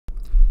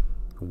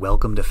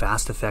Welcome to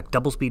Fast Effect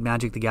Double Speed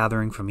Magic the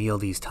Gathering from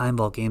ELD's Time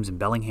Vault Games in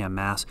Bellingham,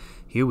 Mass.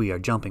 Here we are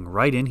jumping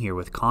right in here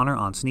with Connor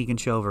on Sneak and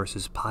Show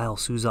versus Pyle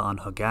Souza on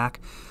Hogaak.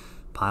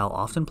 Pyle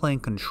often playing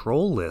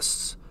control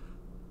lists,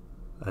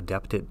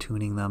 adept at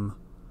tuning them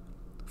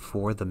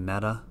for the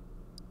meta,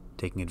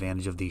 taking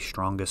advantage of the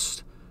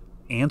strongest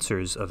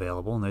answers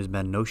available, and there's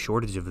been no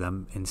shortage of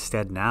them.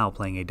 Instead now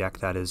playing a deck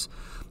that is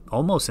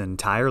almost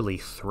entirely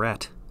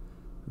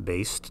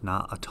threat-based,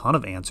 not a ton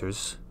of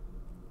answers.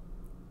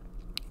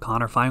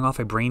 Connor firing off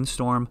a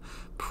Brainstorm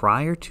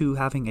prior to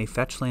having a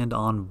fetch land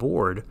on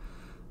board,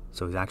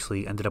 so he's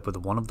actually ended up with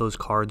one of those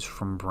cards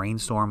from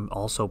Brainstorm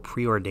also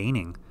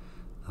preordaining.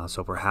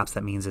 So perhaps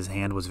that means his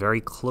hand was very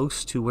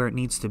close to where it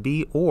needs to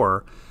be,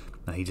 or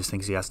he just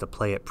thinks he has to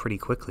play it pretty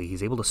quickly.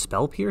 He's able to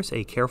Spell Pierce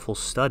a Careful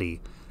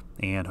Study,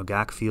 and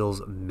Hogaak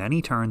feels many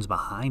turns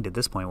behind at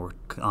this point. We're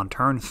on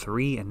turn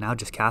 3 and now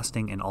just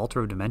casting an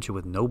Altar of Dementia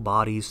with no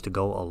bodies to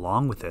go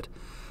along with it.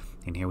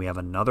 And here we have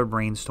another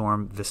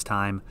Brainstorm, this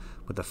time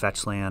with the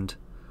fetch land,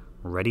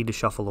 ready to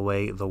shuffle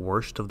away the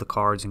worst of the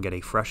cards and get a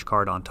fresh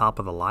card on top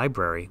of the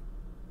library.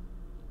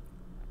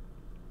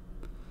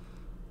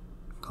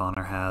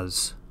 Connor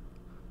has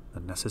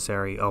the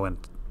necessary, and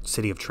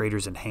City of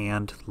Traders in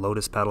hand,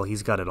 Lotus Petal,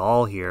 he's got it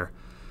all here.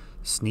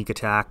 Sneak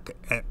Attack,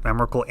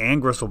 Emrakul,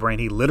 and Gristlebrain,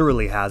 he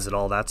literally has it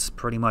all. That's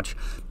pretty much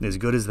as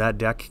good as that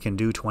deck can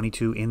do.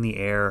 22 in the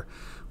air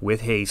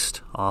with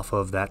haste off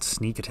of that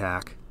Sneak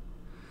Attack.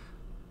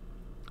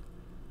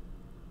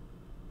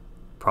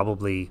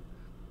 Probably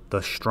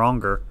the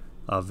stronger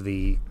of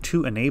the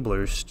two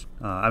enablers,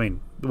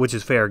 which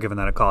is fair given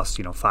that it costs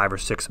 5 or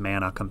 6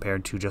 mana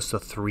compared to just a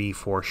 3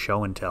 for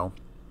Show and Tell.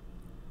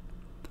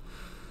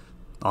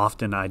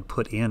 Often I'd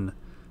put in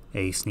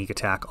a Sneak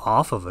Attack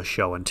off of a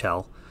Show and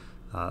Tell,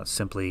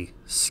 simply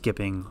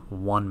skipping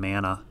 1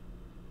 mana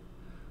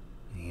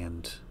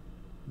and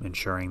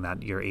ensuring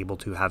that you're able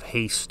to have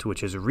haste,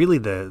 which is really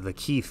the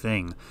key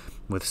thing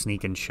with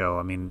Sneak and Show.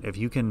 I mean, if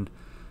you can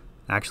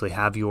actually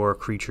have your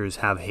creatures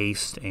have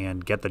haste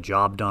and get the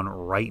job done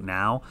right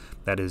now,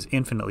 that is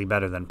infinitely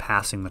better than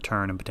passing the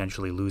turn and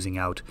potentially losing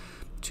out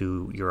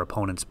to your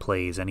opponent's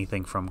plays.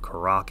 Anything from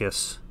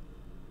Karakas,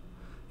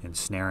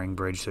 Ensnaring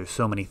Bridge, there's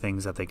so many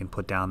things that they can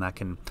put down that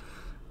can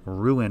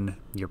ruin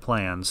your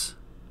plans.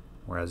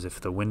 Whereas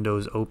if the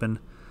window's open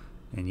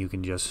and you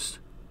can just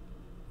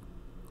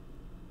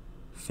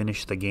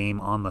finish the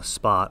game on the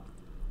spot,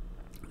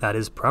 that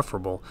is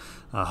preferable.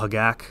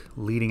 Hogaak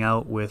leading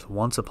out with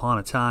Once Upon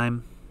a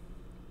Time.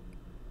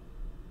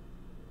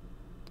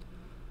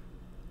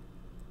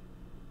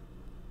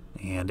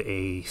 And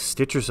a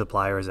Stitcher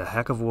Supplier is a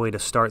heck of a way to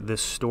start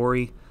this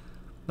story.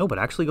 No, but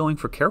actually going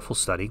for Careful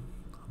Study.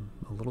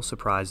 I'm a little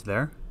surprised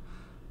there.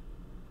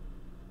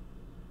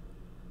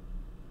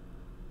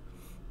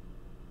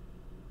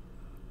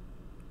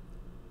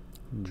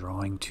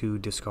 Drawing 2,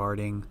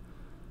 discarding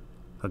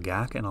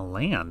Hogaak and a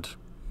land.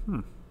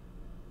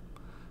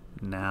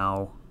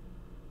 Now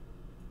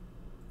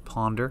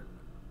Ponder.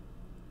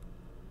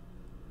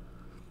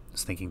 I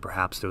was thinking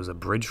perhaps there was a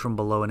bridge from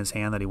below in his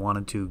hand that he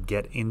wanted to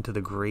get into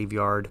the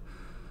graveyard,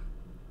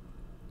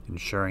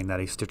 ensuring that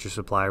a Stitcher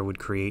Supplier would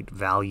create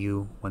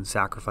value when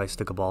sacrificed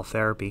to Cabal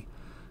Therapy.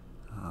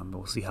 But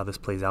we'll see how this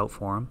plays out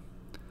for him.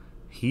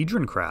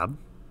 Hedron Crab.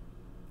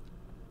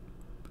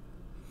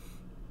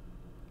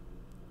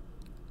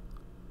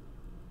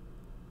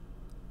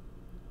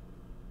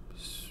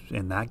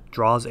 And that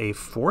draws a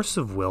Force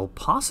of Will,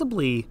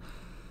 possibly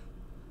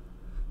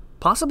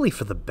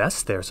for the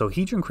best there. So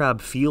Hedron Crab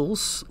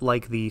feels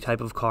like the type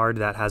of card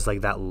that has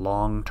like that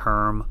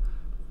long-term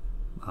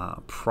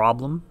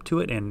problem to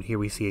it. And here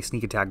we see a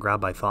Sneak Attack grab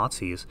by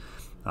Thoughtseize.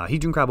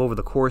 Hedron Crab over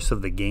the course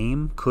of the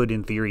game could,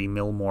 in theory,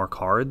 mill more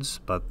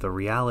cards, but the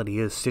reality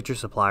is Stitcher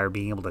Supplier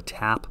being able to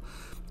tap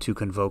to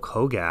convoke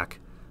Hogaak,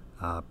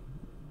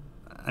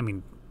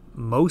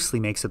 mostly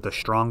makes it the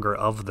stronger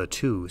of the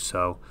two.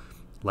 So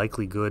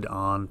likely good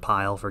on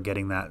Pyle for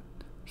getting that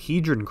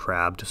Hedron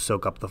Crab to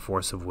soak up the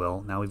Force of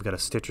Will. Now we've got a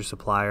Stitcher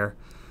Supplier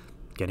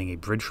getting a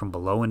bridge from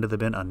below into the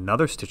bin,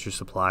 another Stitcher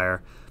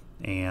Supplier,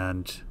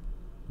 and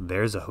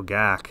there's a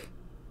Hogaak.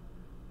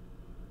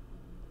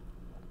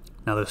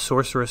 Now the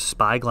Sorceress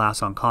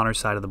Spyglass on Connor's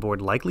side of the board,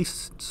 likely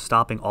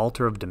stopping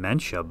Altar of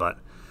Dementia, but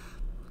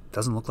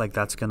doesn't look like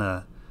that's going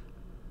to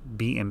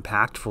be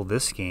impactful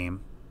this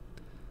game.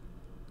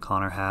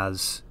 Connor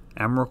has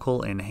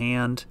Emrakul in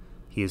hand.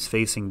 He is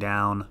facing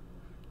down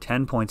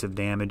 10 points of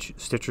damage,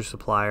 Stitcher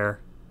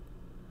Supplier,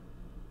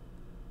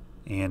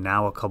 and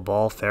now a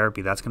Cabal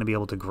Therapy. That's going to be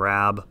able to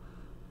grab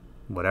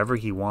whatever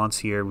he wants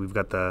here. We've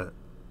got the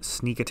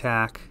Sneak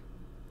Attack.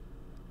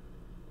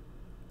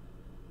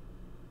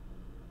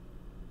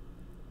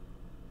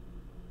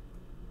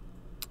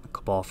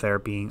 Cabal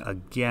Therapying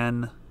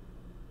again.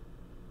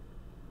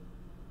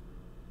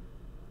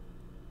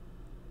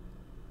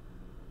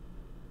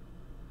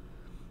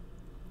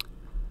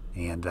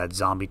 And that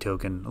zombie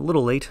token, a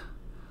little late.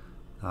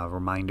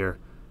 Reminder,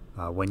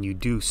 when you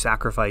do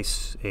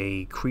sacrifice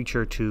a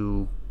creature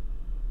to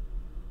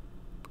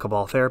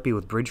Cabal Therapy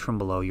with Bridge from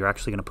Below, you're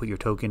actually going to put your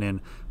token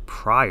in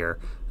prior,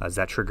 as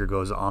that trigger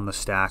goes on the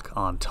stack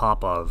on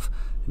top of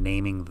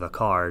naming the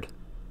card.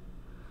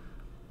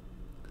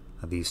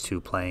 These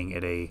two playing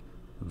at a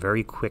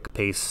very quick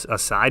pace,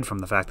 aside from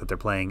the fact that they're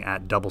playing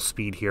at double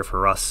speed here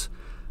for us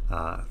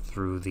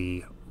through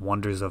the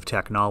wonders of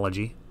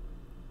technology.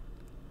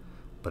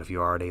 But if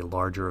you are at a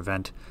larger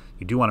event,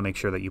 you do want to make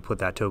sure that you put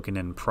that token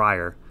in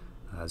prior,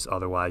 as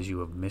otherwise you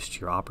have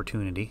missed your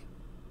opportunity.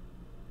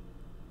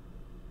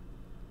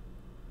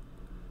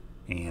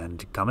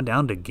 And coming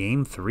down to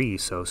Game 3,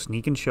 so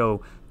Sneak and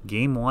Show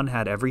Game 1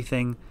 had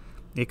everything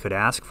it could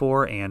ask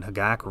for, and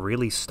Hogaak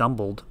really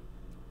stumbled.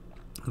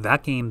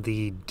 That game,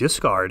 the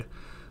discard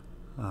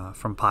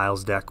from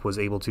Pyle's deck was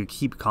able to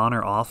keep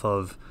Connor off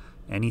of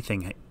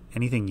anything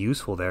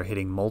useful there,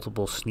 hitting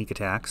multiple sneak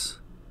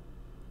attacks.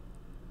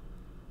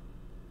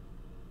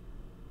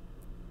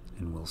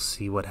 And we'll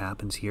see what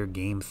happens here,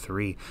 Game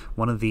 3.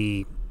 One of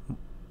the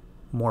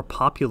more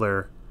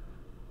popular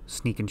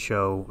Sneak and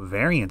Show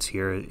variants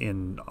here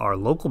in our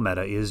local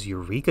meta is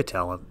Eureka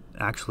Tell,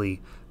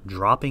 actually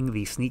dropping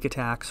the sneak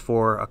attacks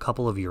for a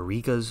couple of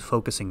Eurekas,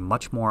 focusing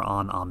much more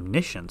on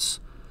Omniscience.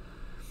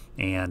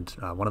 And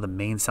one of the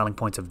main selling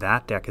points of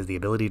that deck is the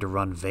ability to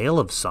run Veil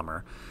of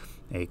Summer,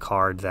 a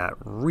card that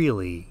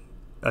really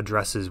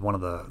addresses one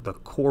of the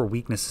core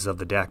weaknesses of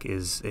the deck.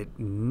 Is it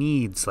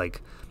needs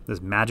like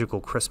this magical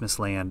Christmas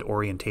land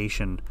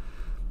orientation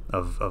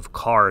of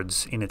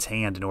cards in its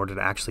hand in order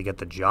to actually get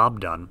the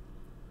job done.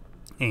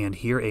 And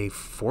here a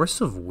Force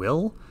of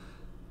Will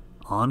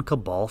on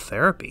Cabal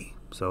Therapy.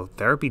 So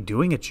Therapy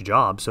doing its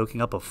job,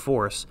 soaking up a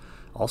Force,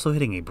 also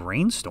hitting a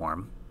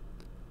Brainstorm.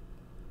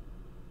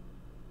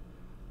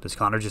 Does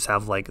Connor just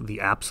have like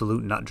the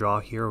absolute nut draw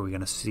here? Are we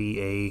going to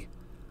see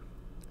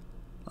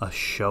a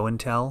Show and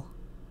Tell?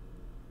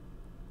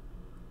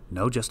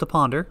 No, just a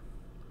Ponder.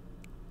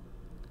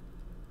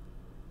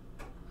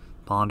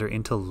 Ponder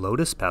into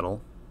Lotus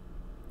Petal.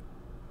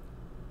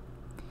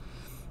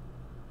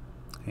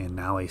 And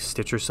now a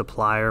Stitcher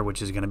Supplier, which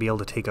is going to be able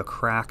to take a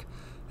crack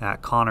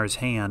at Connor's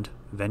hand.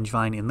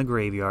 Vengevine in the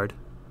graveyard.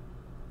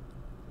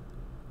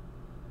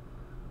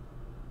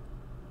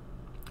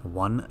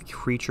 One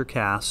creature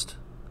cast.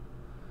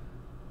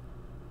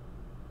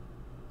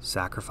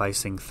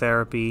 Sacrificing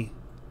Therapy.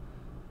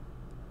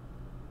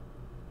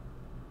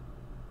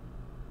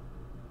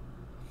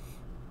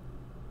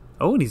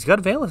 Oh, and he's got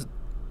Veil of...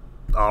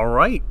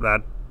 Alright,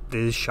 that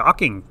is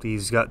shocking.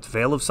 He's got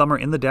Veil of Summer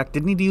in the deck.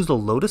 Didn't need to use the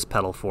Lotus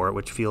Petal for it,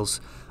 which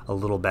feels a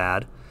little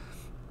bad.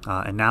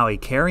 And now a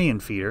Carrion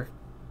Feeder,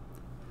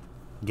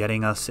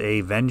 getting us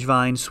a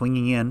Vengevine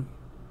swinging in.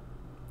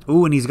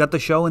 Ooh, and he's got the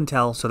Show and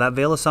Tell, so that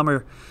Veil of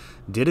Summer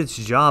did its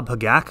job.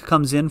 Hogaak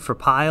comes in for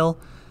Pyle.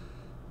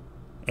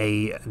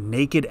 A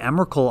Naked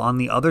Emrakul on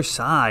the other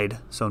side,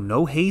 so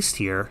no haste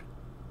here.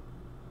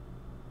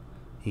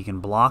 He can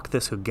block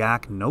this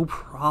Hogaak, no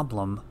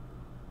problem.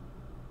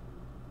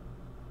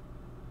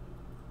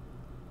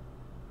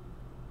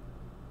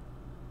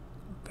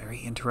 Very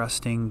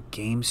interesting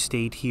game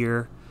state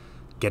here.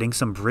 Getting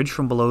some Bridge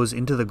from Belows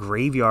into the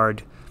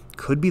graveyard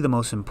could be the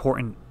most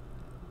important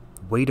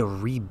way to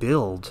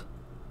rebuild.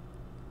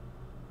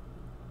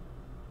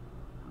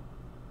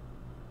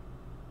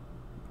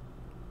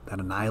 That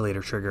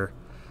Annihilator trigger,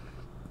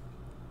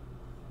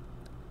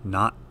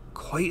 not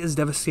quite as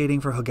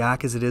devastating for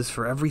Hogaak as it is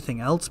for everything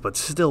else, but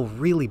still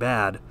really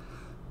bad.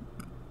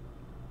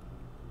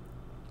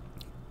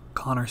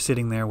 Connor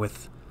sitting there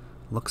with,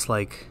 looks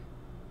like,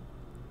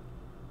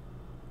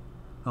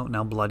 oh,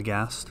 now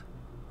Bloodghast.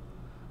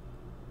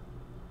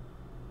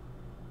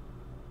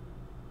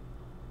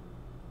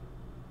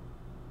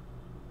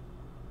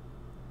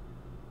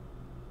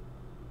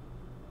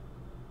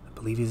 I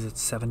believe he's at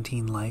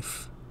 17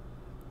 life.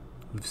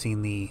 We've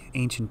seen the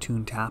Ancient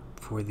Tune tap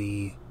for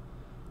the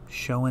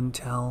Show and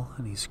Tell,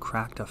 and he's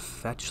cracked a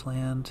fetch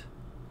land.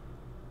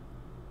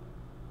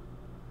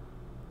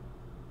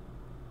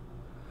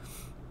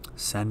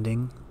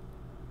 Sending.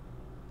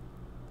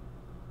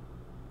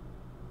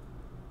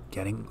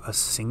 Getting a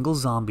single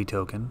zombie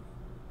token.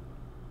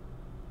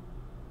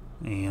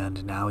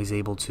 And now he's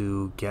able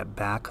to get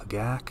back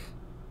Hogaak.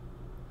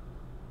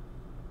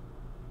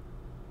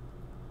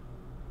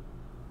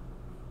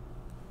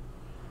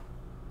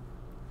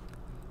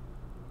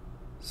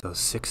 So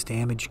 6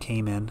 damage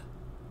came in.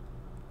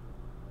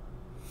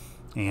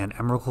 And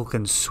Emrakul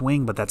can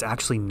swing, but that's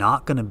actually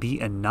not going to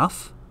be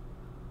enough.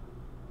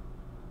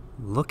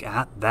 Look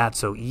at that.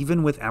 So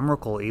even with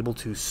Emrakul able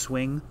to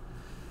swing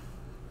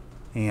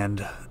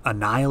and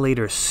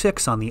Annihilator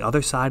 6 on the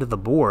other side of the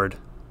board,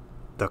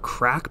 the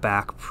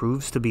crackback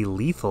proves to be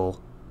lethal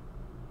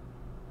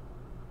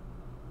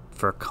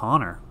for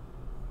Connor.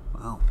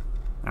 Wow.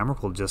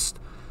 Emrakul just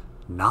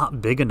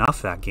not big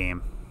enough that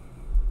game.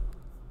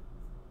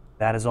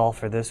 That is all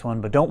for this one,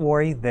 but don't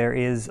worry, there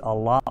is a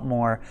lot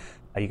more.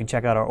 You can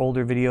check out our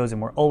older videos, and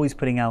we're always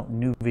putting out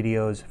new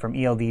videos from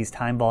ELD's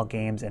Time Vault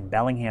Games in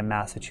Bellingham,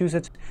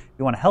 Massachusetts. If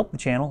you want to help the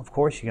channel, of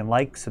course, you can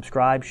like,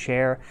 subscribe,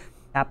 share,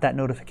 tap that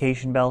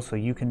notification bell so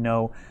you can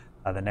know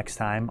the next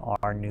time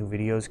our new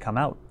videos come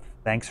out.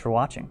 Thanks for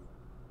watching.